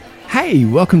Hey,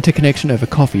 welcome to Connection Over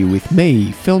Coffee with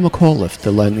me, Phil McAuliffe,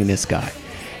 the Loneliness Guy.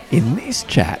 In this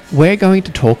chat, we're going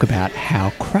to talk about how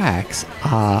cracks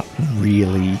are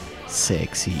really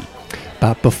sexy.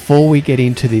 But before we get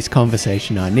into this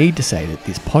conversation, I need to say that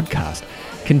this podcast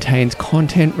contains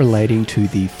content relating to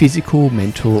the physical,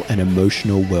 mental, and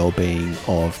emotional well-being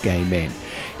of gay men.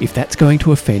 If that's going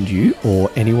to offend you or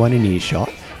anyone in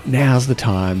earshot, now's the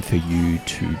time for you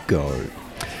to go.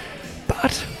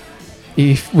 But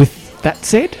if with that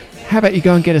said, how about you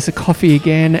go and get us a coffee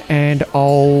again and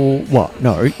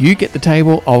you get the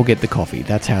table, I'll get the coffee.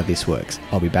 That's how this works.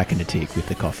 I'll be back in a tick with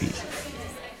the coffees.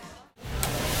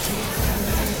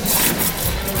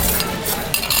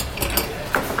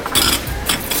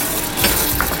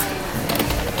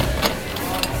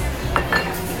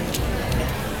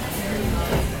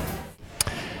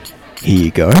 Here you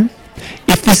go.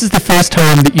 If this is the first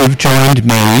time that you've joined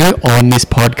me on this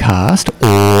podcast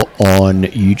or on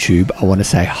YouTube, I want to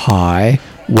say hi,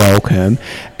 welcome,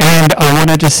 and I want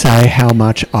to just say how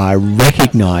much I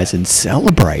recognize and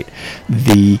celebrate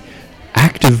the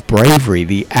act of bravery,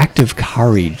 the act of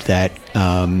courage that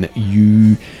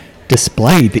you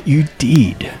displayed, that you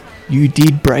did. You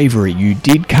did bravery, you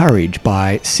did courage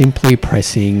by simply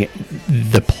pressing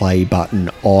the play button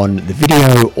on the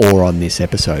video or on this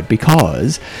episode,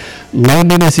 because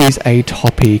loneliness is a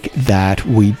topic that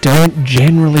we don't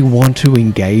generally want to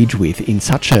engage with in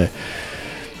such an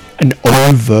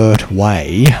overt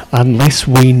way unless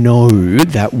we know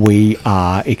that we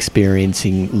are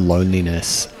experiencing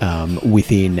loneliness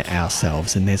within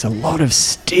ourselves. And there's a lot of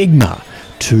stigma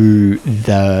to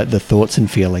the thoughts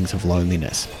and feelings of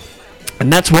loneliness.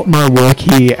 And that's what my work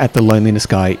here at The Loneliness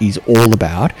Guy is all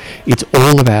about. It's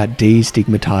all about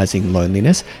destigmatizing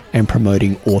loneliness and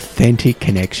promoting authentic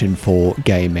connection for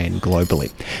gay men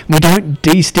globally. We don't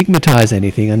destigmatize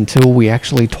anything until we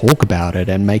actually talk about it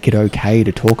and make it okay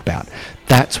to talk about.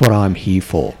 That's what I'm here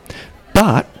for.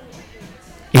 But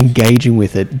engaging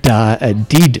with it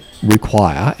did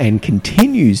require and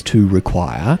continues to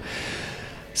require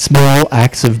small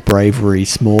acts of bravery,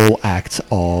 small acts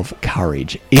of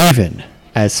courage, even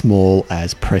as small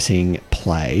as pressing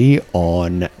play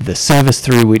on the service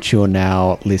through which you're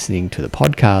now listening to the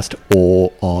podcast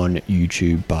or on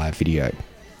YouTube by video.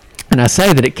 And I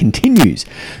say that it continues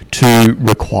to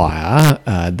require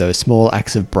those small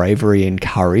acts of bravery and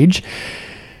courage,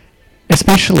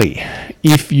 especially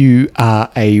if you are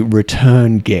a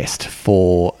return guest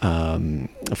for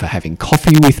having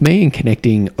coffee with me and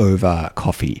connecting over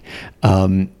coffee.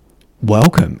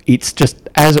 Welcome. It's just,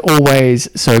 as always,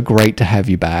 so great to have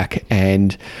you back,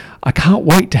 and I can't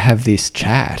wait to have this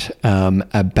chat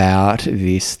about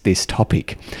this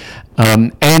topic.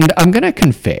 And I'm going to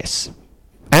confess,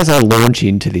 as I launch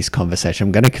into this conversation,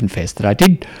 I'm going to confess that I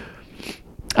did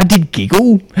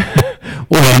giggle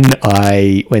when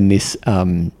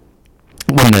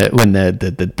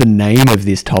the name of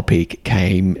this topic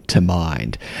came to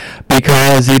mind,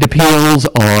 because it appeals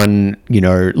on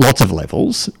lots of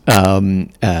levels.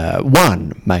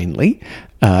 One mainly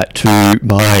to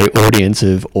my audience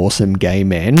of awesome gay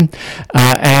men,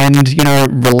 and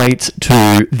relates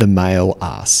to the male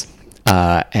ass.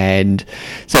 And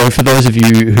so for those of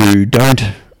you who don't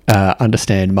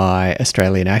understand my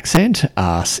Australian accent,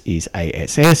 ass is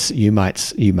ASS. You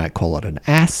might call it an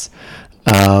ass.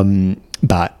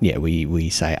 But yeah,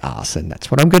 we say arse, and that's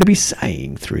what I'm going to be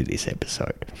saying through this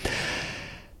episode.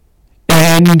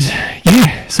 And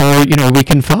yeah, so, we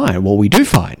can find, we do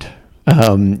find,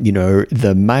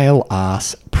 the male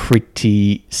arse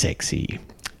pretty sexy.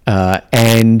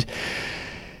 And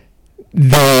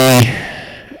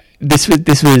this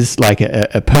was like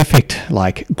a perfect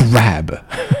grab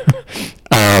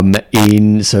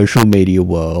in social media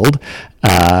world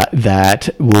that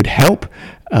would help.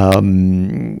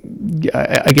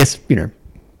 I guess,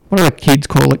 what do the kids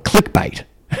call it? Clickbait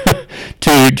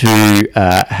to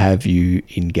have you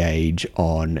engage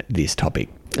on this topic.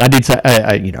 I did say,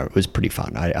 it was pretty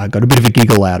fun. I got a bit of a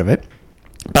giggle out of it.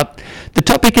 But the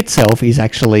topic itself is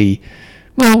actually,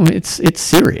 it's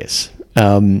serious.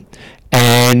 And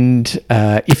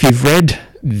if you've read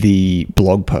the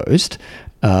blog post,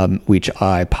 which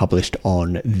I published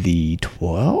on the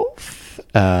 12th,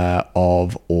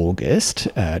 of August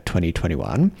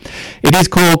 2021. It is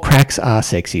called Cracks Are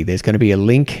Sexy. There's going to be a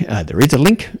link. There is a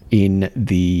link in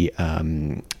the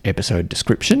episode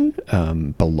description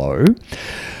below.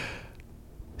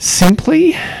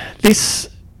 Simply, this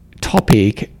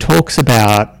topic is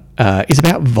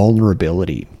about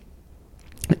vulnerability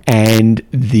and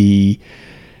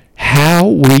how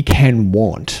we can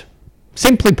want,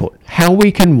 simply put, how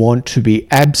we can want to be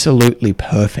absolutely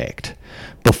perfect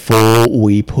before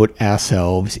we put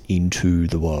ourselves into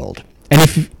the world. And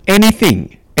if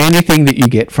anything that you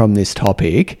get from this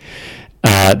topic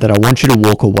that I want you to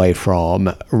walk away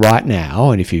from right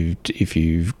now, and if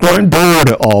you've grown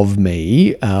bored of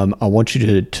me, I want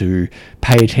you to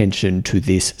pay attention to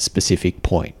this specific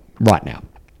point right now.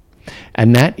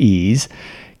 And that is,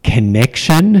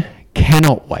 connection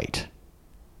cannot wait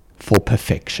for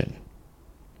perfection.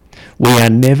 We are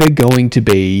never going to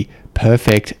be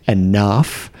perfect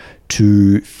enough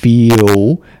to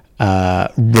feel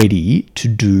ready to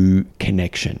do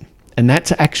connection. And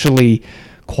that's actually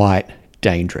quite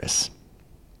dangerous.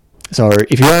 So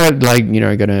if you're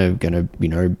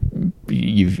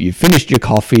you've finished your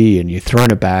coffee and you've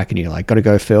thrown it back and you're like, gotta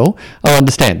go, Phil, I'll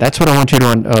understand. That's what I want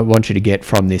you to get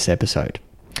from this episode.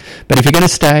 But if you're going to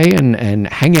stay and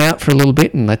hang out for a little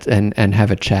bit and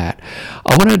have a chat,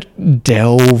 I want to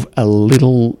delve a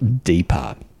little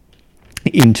deeper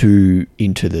into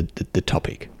the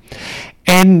topic.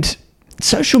 And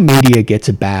social media gets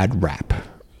a bad rap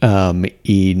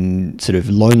in sort of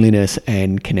loneliness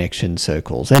and connection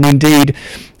circles. And indeed,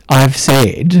 I've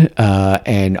said,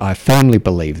 and I firmly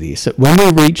believe this, that when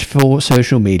we reach for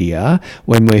social media,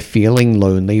 when we're feeling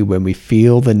lonely, when we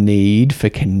feel the need for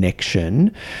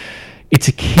connection, it's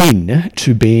akin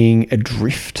to being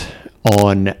adrift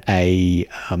on in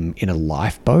a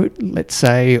lifeboat, let's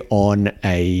say, on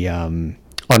an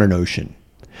ocean.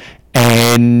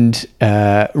 And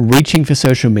reaching for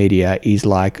social media is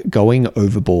like going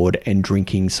overboard and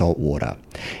drinking salt water.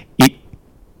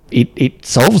 It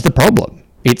solves the problem.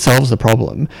 It solves the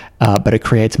problem, but it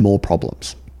creates more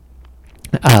problems.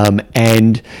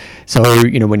 And so,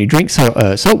 when you drink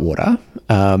salt water,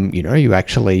 you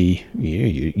actually,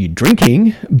 you're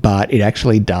drinking, but it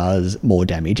actually does more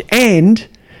damage. And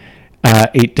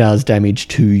it does damage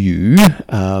to you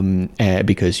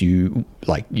because you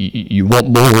want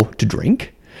more to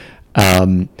drink,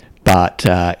 but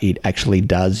it actually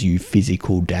does you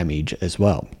physical damage as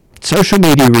well. Social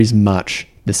media is much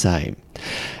the same.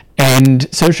 And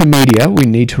social media, we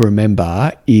need to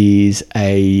remember, is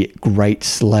a great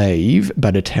slave,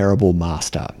 but a terrible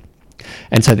master.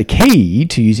 And so the key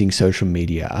to using social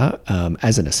media,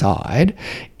 as an aside,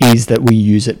 is that we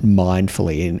use it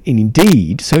mindfully. And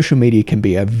indeed, social media can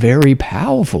be a very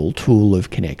powerful tool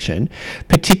of connection,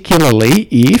 particularly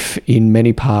if in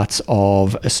many parts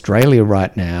of Australia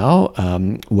right now,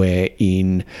 we're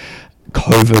in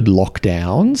COVID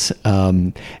lockdowns,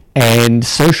 and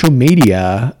social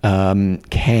media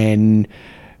can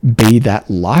be that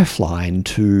lifeline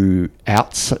to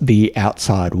the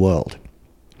outside world.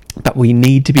 But we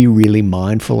need to be really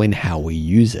mindful in how we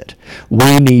use it.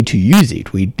 We need to use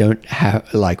it. We don't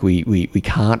have, we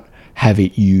can't have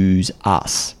it use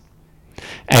us.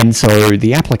 And so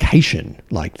the application,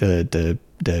 the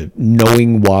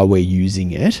knowing why we're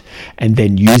using it and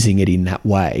then using it in that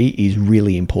way is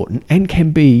really important and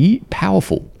can be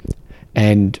powerful.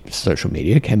 And social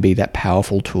media can be that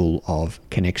powerful tool of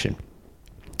connection.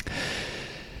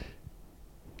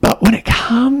 But when it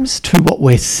comes to what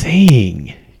we're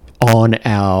seeing on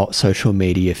our social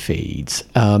media feeds,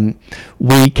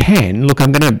 we can look.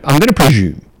 I'm gonna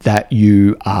presume that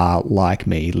you are like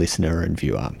me, listener and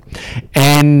viewer,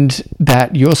 and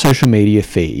that your social media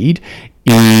feed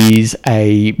is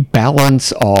a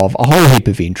balance of a whole heap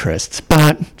of interests,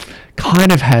 but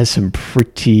kind of has some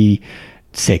pretty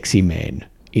sexy men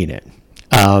in it.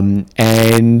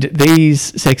 And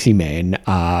these sexy men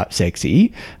are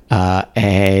sexy,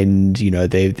 and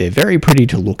they're very pretty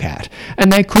to look at,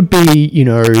 and they could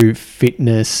be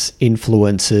fitness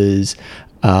influencers.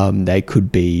 They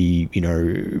could be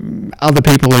other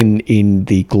people in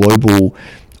the global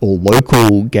or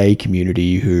local gay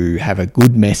community who have a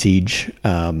good message.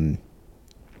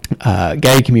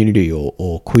 Gay community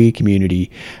or queer community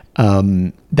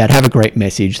that have a great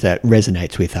message that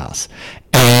resonates with us,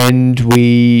 and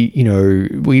we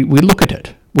look at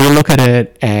it. We look at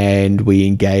it and we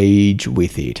engage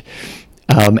with it,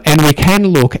 and we can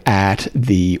look at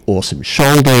the awesome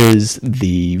shoulders,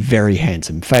 the very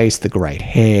handsome face, the great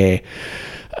hair,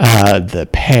 the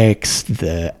pecs,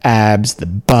 the abs, the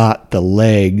butt, the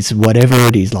legs, whatever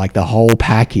it is. Like the whole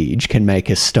package can make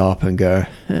us stop and go,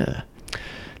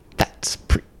 that's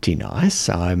pretty nice.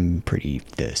 I'm pretty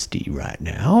thirsty right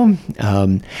now.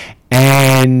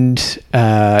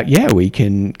 We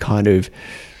can kind of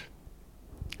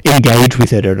engage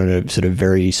with it on a sort of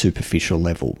very superficial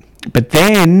level. But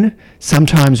then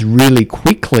sometimes really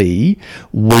quickly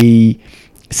we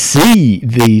see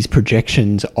these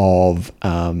projections of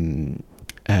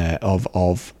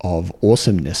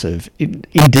awesomeness, of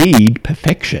indeed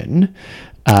perfection,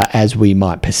 as we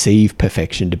might perceive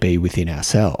perfection to be within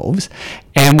ourselves,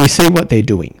 and we see what they're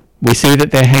doing. We see that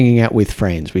they're hanging out with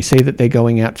friends. We see that they're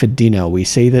going out for dinner. We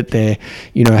see that they're,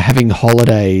 having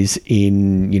holidays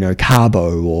in,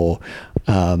 Cabo or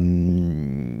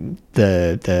the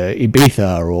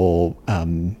Ibiza or I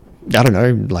don't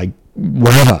know, like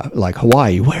wherever, like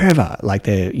Hawaii, wherever. Like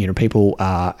people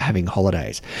are having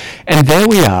holidays, and there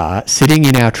we are sitting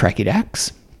in our tracky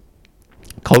dacks.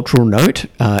 Cultural note,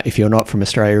 if you're not from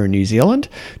Australia or New Zealand,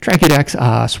 tracky dacks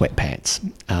are sweatpants.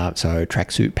 So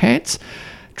tracksuit pants.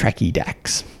 Tracky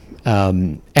dacks,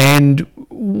 and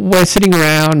we're sitting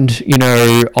around,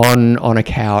 on a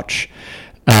couch,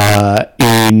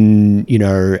 in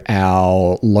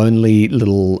our lonely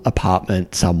little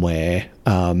apartment somewhere,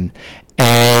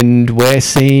 and we're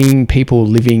seeing people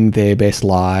living their best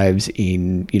lives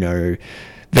in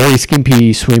very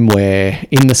skimpy swimwear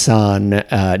in the sun,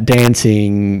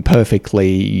 dancing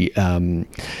perfectly, and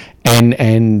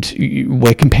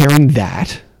we're comparing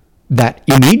that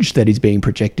image that is being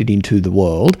projected into the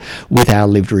world with our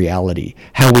lived reality,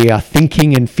 how we are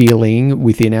thinking and feeling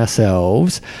within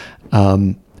ourselves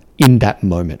in that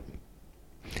moment.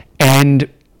 And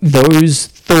those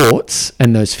thoughts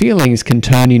and those feelings can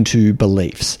turn into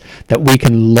beliefs that we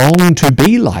can long to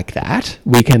be like that.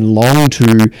 We can long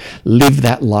to live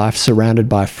that life surrounded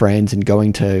by friends and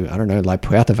going to, I don't know, like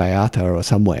Puerto Vallarta or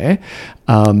somewhere,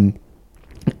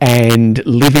 and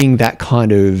living that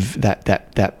kind of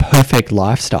that perfect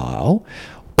lifestyle,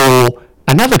 or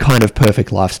another kind of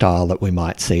perfect lifestyle that we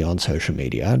might see on social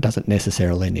media. It doesn't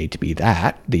necessarily need to be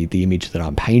that, the image that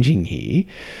I'm painting here.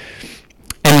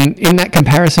 And in that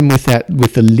comparison with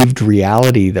the lived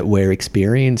reality that we're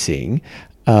experiencing,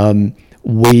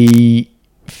 we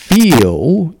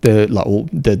feel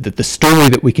the story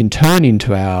that we can turn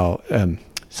into our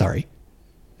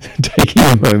taking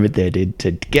a moment there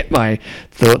to get my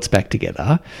thoughts back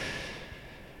together.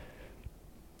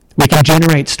 We can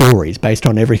generate stories based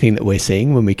on everything that we're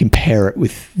seeing when we compare it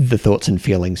with the thoughts and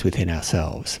feelings within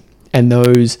ourselves. And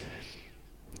those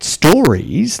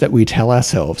stories that we tell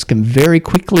ourselves can very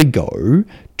quickly go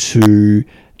to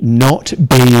not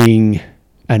being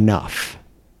enough.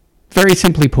 Very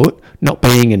simply put, not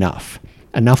being enough.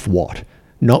 Enough what?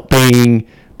 Not being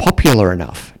popular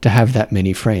enough to have that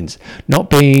many friends, not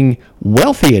being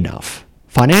wealthy enough,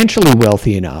 financially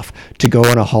wealthy enough to go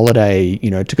on a holiday,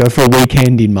 to go for a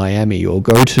weekend in Miami, or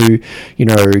go to,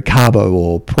 Cabo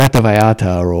or Puerto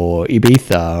Vallarta or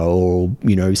Ibiza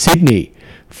or, Sydney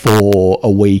for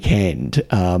a weekend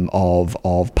of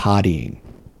partying.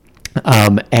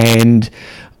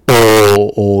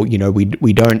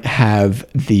 We don't have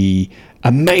the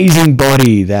amazing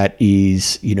body that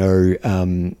is,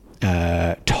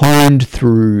 toned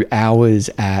through hours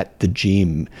at the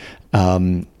gym,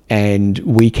 and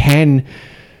we can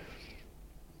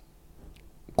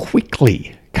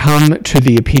quickly come to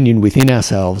the opinion within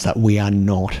ourselves that we are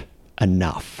not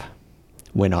enough.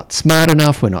 We're not smart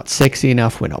enough, we're not sexy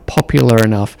enough, we're not popular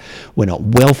enough, we're not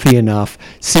wealthy enough.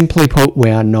 Simply put, we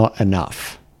are not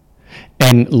enough.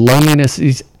 And loneliness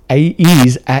is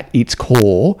at its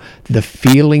core the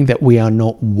feeling that we are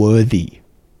not worthy.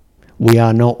 We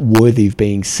are not worthy of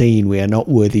being seen. We are not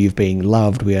worthy of being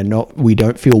loved. We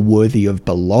don't feel worthy of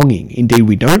belonging. Indeed,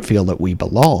 we don't feel that we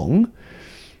belong.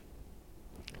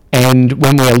 And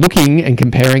when we're looking and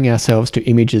comparing ourselves to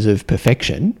images of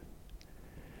perfection,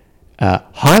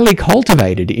 highly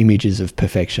cultivated images of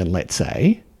perfection, let's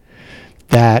say,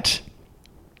 that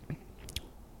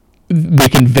we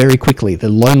can very quickly, the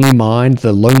lonely mind,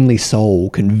 the lonely soul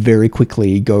can very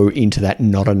quickly go into that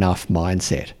not enough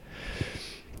mindset.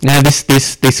 Now,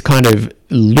 this kind of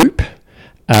loop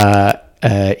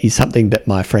is something that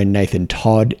my friend Nathan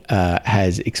Todd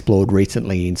has explored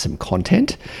recently in some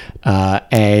content.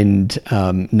 And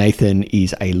Nathan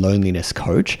is a loneliness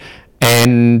coach.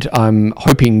 And I'm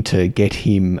hoping to get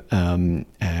him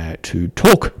to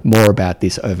talk more about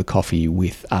this over coffee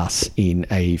with us in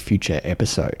a future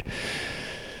episode.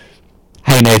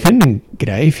 Hey Nathan,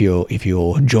 g'day if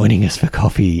you're joining us for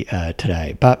coffee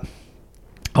today. But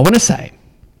I want to say,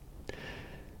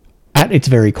 at its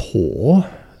very core,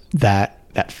 that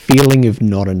feeling of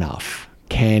not enough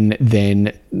can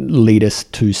then lead us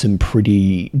to some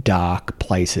pretty dark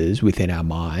places within our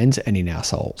minds and in our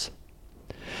souls.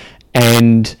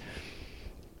 And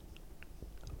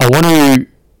I want to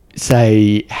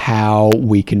say how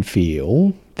we can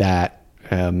feel that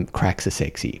cracks are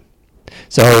sexy.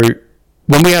 So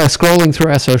when we are scrolling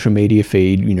through our social media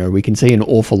feed, we can see an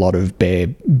awful lot of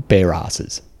bare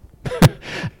asses.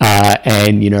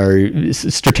 and,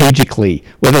 strategically,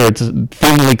 whether it's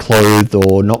thinly clothed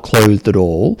or not clothed at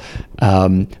all,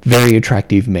 very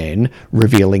attractive men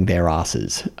revealing their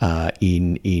asses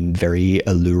in very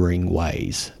alluring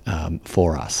ways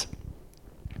for us.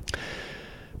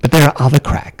 But there are other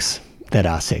cracks that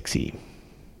are sexy.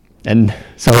 And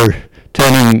so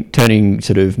turning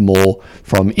sort of more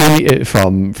from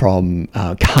carnal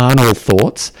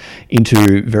thoughts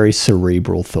into very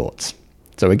cerebral thoughts.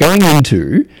 So we're going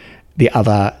into the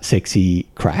other sexy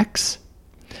cracks,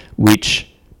 which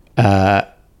I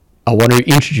want to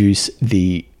introduce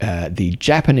the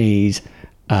Japanese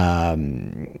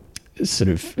sort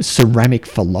of ceramic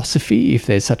philosophy, if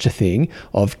there's such a thing,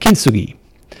 of kintsugi,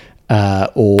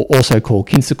 or also called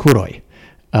kintsukuroi.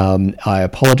 I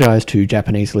apologize to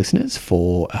Japanese listeners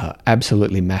for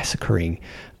absolutely massacring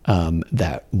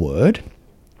that word.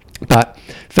 But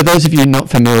for those of you not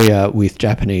familiar with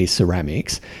Japanese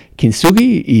ceramics,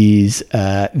 kintsugi is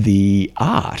the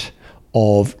art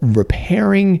of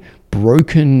repairing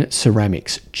broken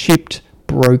ceramics, chipped,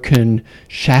 broken,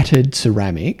 shattered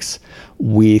ceramics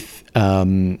with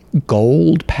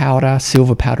gold powder,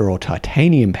 silver powder, or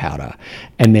titanium powder,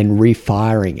 and then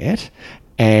refiring it.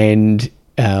 And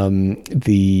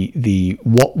the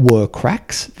what were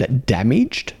cracks that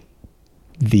damaged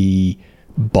the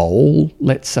bowl,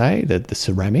 let's say, the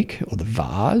ceramic or the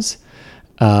vase,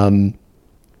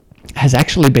 has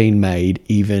actually been made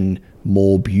even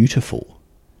more beautiful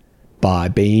by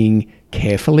being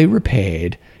carefully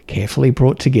repaired, carefully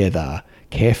brought together,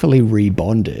 carefully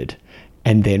rebonded,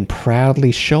 and then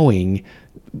proudly showing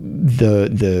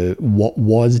the what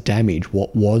was damaged,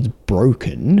 what was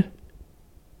broken,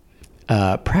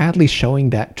 proudly showing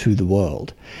that to the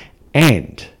world.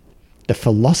 And the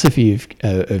philosophy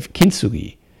of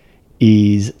kintsugi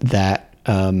is that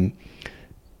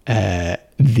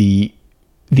the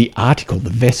article, the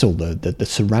vessel, the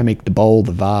ceramic, the bowl,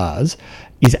 the vase,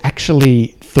 is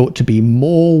actually thought to be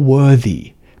more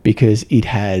worthy because it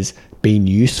has been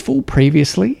useful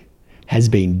previously, has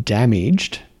been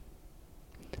damaged,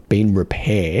 been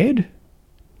repaired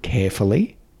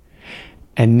carefully,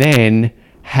 and then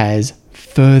has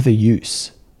further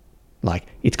use. Like,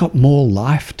 it's got more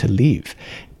life to live,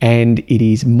 and it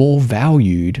is more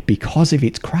valued because of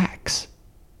its cracks.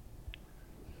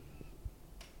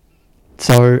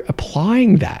 So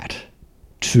applying that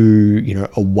to,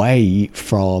 away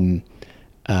from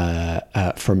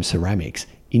ceramics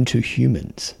into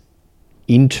humans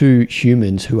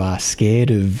who are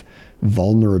scared of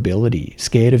vulnerability,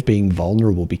 scared of being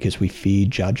vulnerable because we fear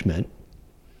judgment,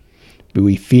 but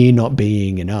we fear not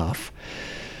being enough.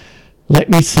 Let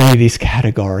me say this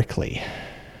categorically.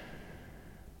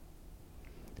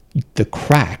 The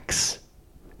cracks,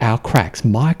 our cracks,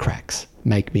 my cracks,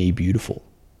 make me beautiful.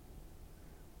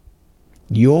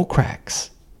 Your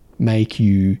cracks make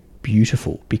you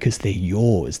beautiful because they're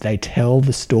yours. They tell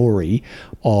the story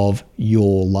of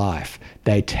your life.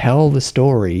 They tell the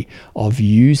story of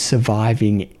you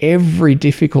surviving every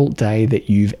difficult day that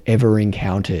you've ever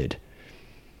encountered.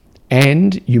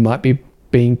 And you might be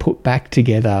being put back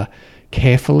together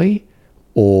carefully,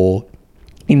 or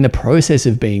in the process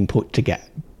of being put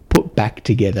back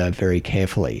together very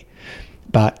carefully.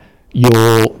 But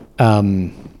your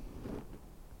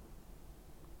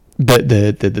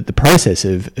the process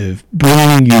of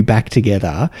bringing you back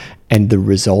together and the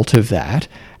result of that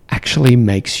actually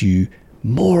makes you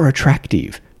more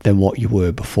attractive than what you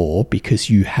were before because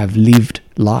you have lived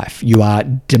life. You are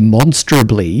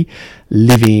demonstrably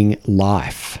living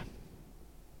life.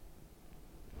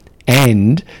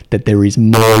 And that there is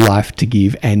more life to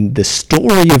give, and the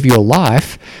story of your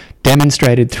life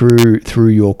demonstrated through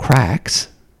your cracks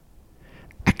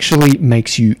actually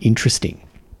makes you interesting.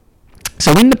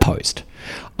 So in the post,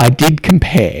 I did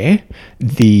compare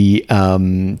the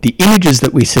images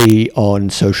that we see on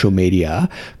social media,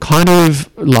 kind of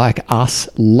like us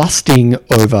lusting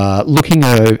over, looking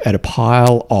at a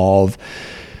pile of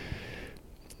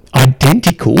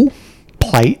identical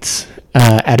plates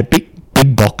at a big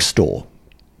box store.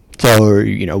 So,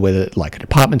 whether like a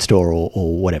department store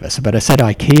or whatever. So, but I said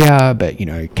IKEA, but,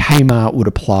 Kmart would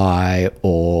apply,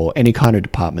 or any kind of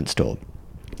department store.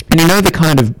 And the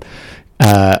kind of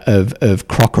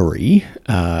crockery,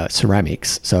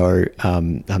 ceramics. So,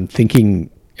 I'm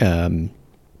thinking,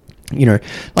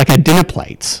 like our dinner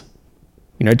plates.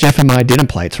 Jeff and my dinner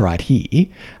plates right here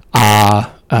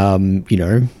are,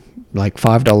 like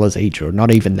 $5 each, or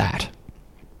not even that.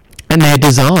 And they're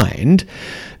designed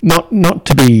not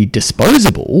to be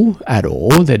disposable at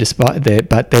all.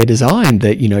 But they're designed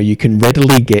that you can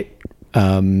readily get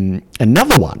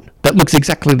another one that looks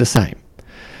exactly the same.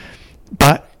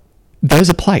 But those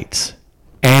are plates.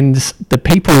 And the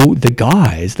people, the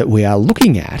guys that we are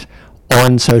looking at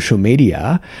on social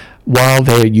media, while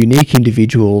they're unique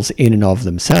individuals in and of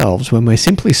themselves, when we're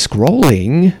simply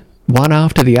scrolling one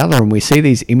after the other and we see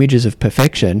these images of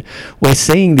perfection, we're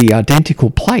seeing the identical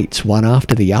plates one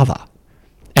after the other.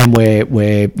 And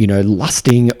we're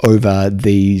lusting over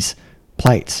these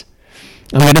plates.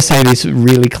 I'm going to say this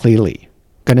really clearly.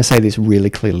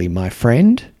 My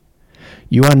friend,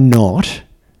 you are not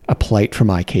a plate from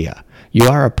IKEA. You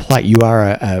are a plate. You are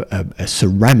a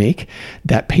ceramic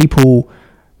that people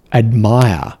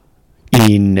admire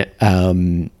in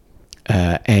and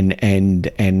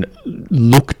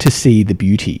look to see the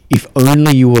beauty. If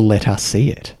only you will let us see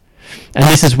it. And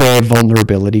this is where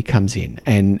vulnerability comes in,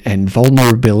 and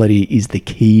vulnerability is the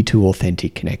key to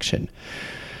authentic connection.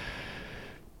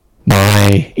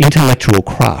 My intellectual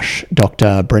crush,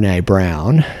 Dr. Brené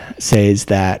Brown, says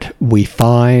that we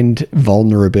find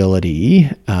vulnerability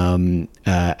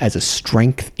as a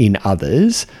strength in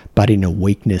others, but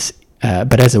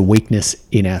as a weakness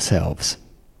in ourselves.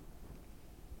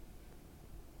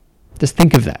 Just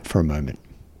think of that for a moment.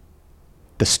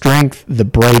 The strength, the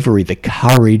bravery, the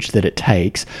courage that it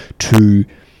takes to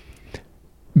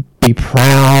be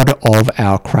proud of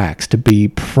our cracks, to be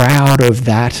proud of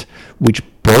that which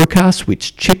broke us,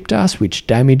 which chipped us, which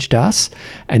damaged us,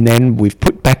 and then we've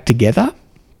put back together.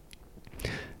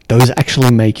 Those actually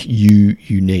make you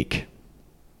unique.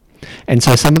 And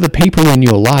so some of the people in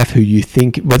your life who you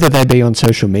think, whether they be on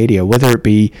social media, whether it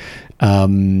be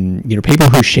people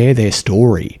who share their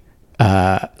story,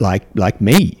 like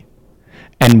me,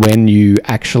 and when you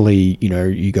actually,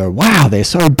 you go, wow, they're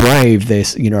so brave.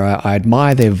 I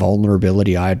admire their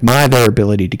vulnerability. I admire their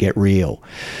ability to get real.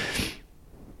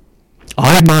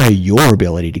 I admire your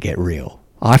ability to get real.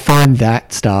 I find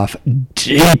that stuff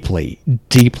deeply,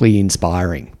 deeply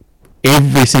inspiring.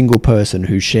 Every single person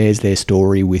who shares their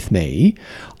story with me,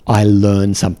 I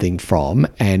learn something from,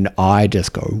 and I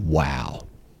just go, wow.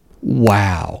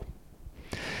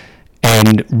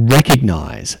 And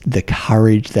recognize the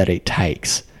courage that it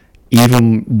takes,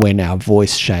 even when our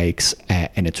voice shakes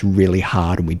and it's really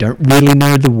hard and we don't really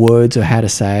know the words or how to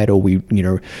say it, or we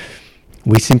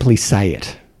simply say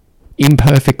it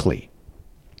imperfectly.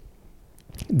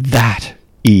 That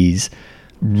is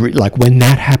when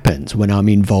that happens, when I'm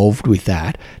involved with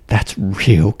that, that's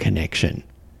real connection.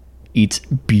 It's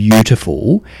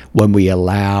beautiful when we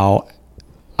allow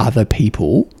other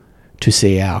people to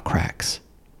see our cracks.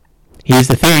 Here's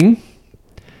the thing.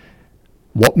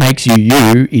 What makes you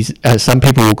you is some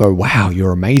people will go, wow,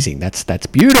 you're amazing. That's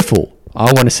beautiful. I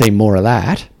want to see more of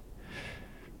that.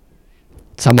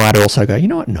 Some might also go, you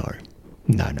know what? No,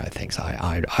 thanks.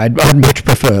 I'd much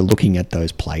prefer looking at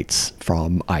those plates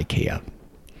from IKEA.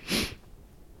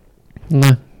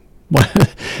 No.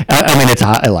 I mean, it's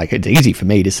hard, it's easy for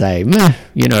me to say,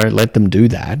 let them do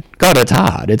that. God, it's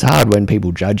hard. It's hard when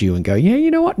people judge you and go, yeah, you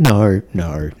know what? No,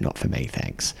 not for me,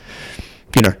 thanks.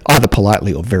 Either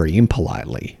politely or very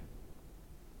impolitely.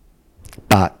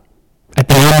 But at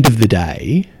the end of the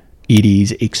day, it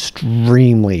is it's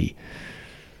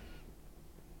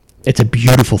a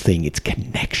beautiful thing. It's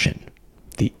connection.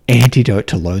 The antidote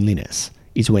to loneliness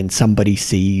is when somebody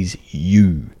sees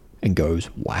you and goes,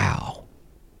 wow.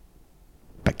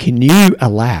 But can you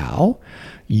allow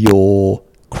your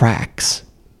cracks,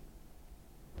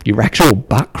 your actual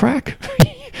butt crack,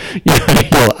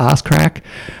 your ass crack,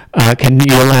 can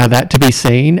you allow that to be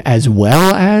seen as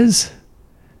well as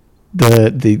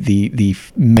the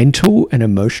mental and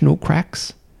emotional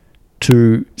cracks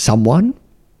to someone,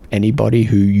 anybody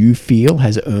who you feel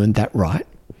has earned that right?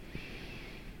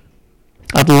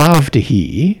 I'd love to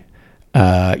hear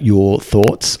your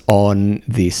thoughts on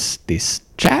this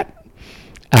chat.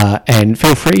 And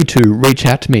feel free to reach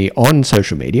out to me on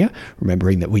social media,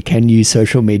 remembering that we can use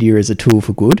social media as a tool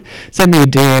for good. Send me a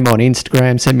DM on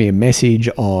Instagram, send me a message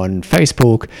on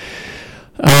Facebook,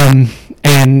 and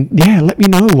let me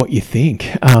know what you think.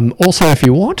 Also, if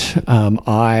you want,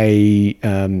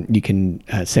 you can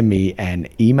send me an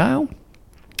email,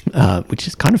 which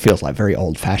is kind of feels like very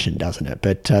old-fashioned, doesn't it?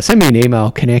 But send me an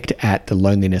email,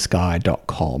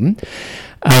 connect@thelonelinessguy.com.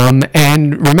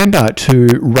 And remember to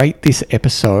rate this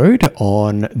episode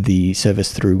on the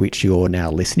service through which you're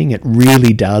now listening. It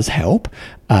really does help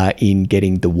in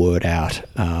getting the word out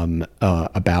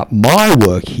about my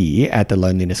work here at The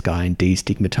Loneliness Guy and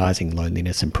destigmatizing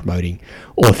loneliness and promoting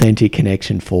authentic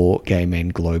connection for gay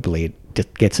men globally. It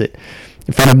just gets it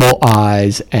in front of more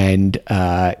eyes and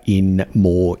in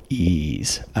more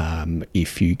ears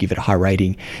if you give it a high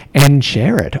rating and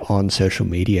share it on social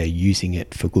media using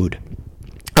it for good.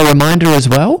 A reminder as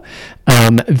well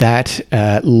that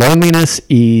loneliness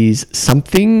is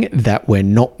something that we're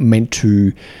not meant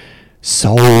to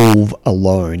solve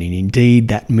alone, and indeed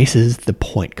that misses the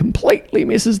point, completely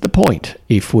misses the point,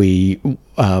 if we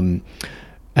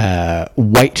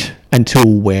wait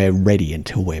until we're ready,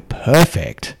 until we're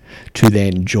perfect, to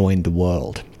then join the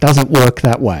world. Doesn't work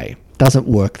that way.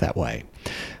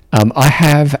 I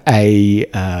have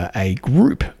a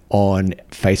group on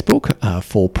Facebook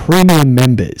for premium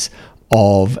members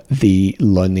of the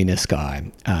Loneliness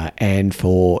Guy, and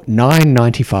for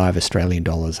 $9.95 Australian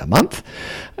dollars a month,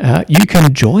 you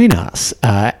can join us,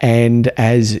 and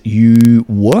as you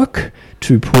work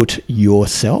to put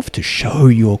yourself, to show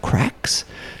your cracks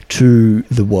to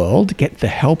the world, get the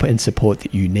help and support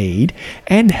that you need,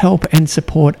 and help and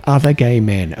support other gay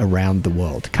men around the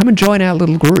world. Come and join our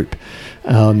little group,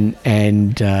 and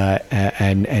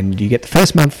you get the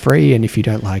first month free, and if you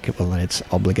don't like it, well, then it's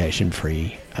obligation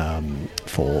free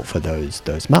for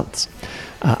those months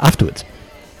afterwards.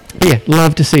 But yeah,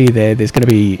 love to see you there. There's going to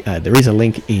be there is a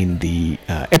link in the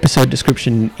episode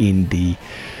description. In the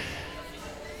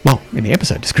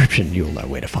episode description, you'll know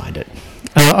where to find it.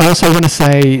 I also want to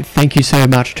say thank you so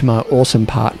much to my awesome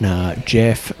partner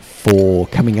Jeff for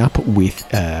coming up with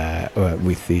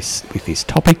this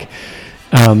topic.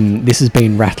 This has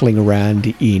been rattling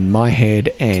around in my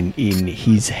head and in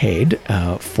his head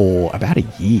for about a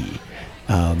year.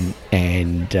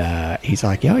 And he's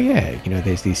like, oh yeah,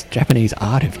 there's this Japanese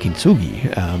art of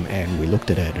kintsugi, and we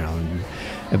looked at it,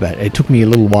 but it took me a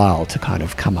little while to kind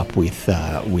of come up with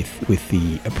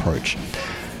the approach.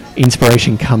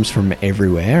 Inspiration comes from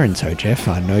everywhere, and so Jeff,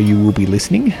 I know you will be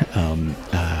listening. I want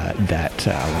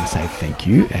to say thank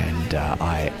you, and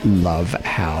I love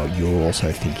how you're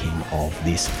also thinking of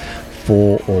this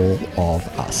for all of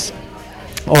us.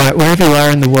 All right, wherever you are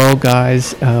in the world,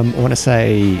 guys, I want to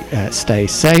say stay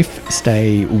safe,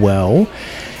 stay well,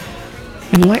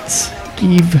 and let's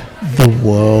give the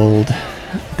world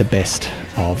the best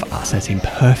of us, as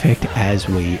imperfect as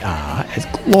we are, as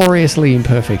gloriously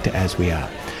imperfect as we are.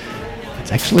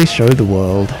 Let's actually show the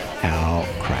world our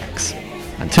cracks.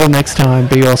 Until next time,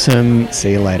 be awesome.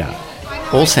 See you later.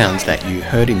 All sounds that you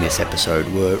heard in this episode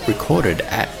were recorded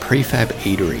at Prefab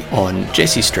Eatery on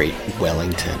Jessie Street,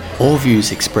 Wellington. All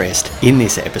views expressed in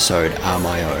this episode are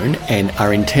my own and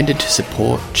are intended to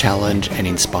support, challenge and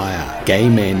inspire gay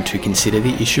men to consider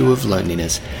the issue of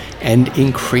loneliness and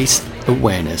increase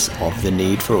awareness of the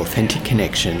need for authentic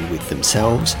connection with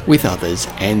themselves, with others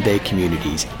and their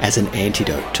communities as an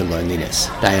antidote to loneliness.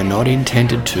 They are not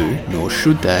intended to, nor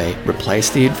should they,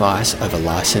 replace the advice of a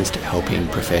licensed helping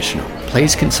professional.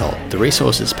 Please consult the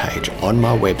resources page on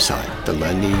my website,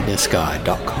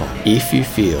 thelonelinessguy.com, if you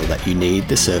feel that you need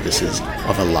the services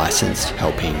of a licensed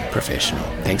helping professional.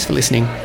 Thanks for listening.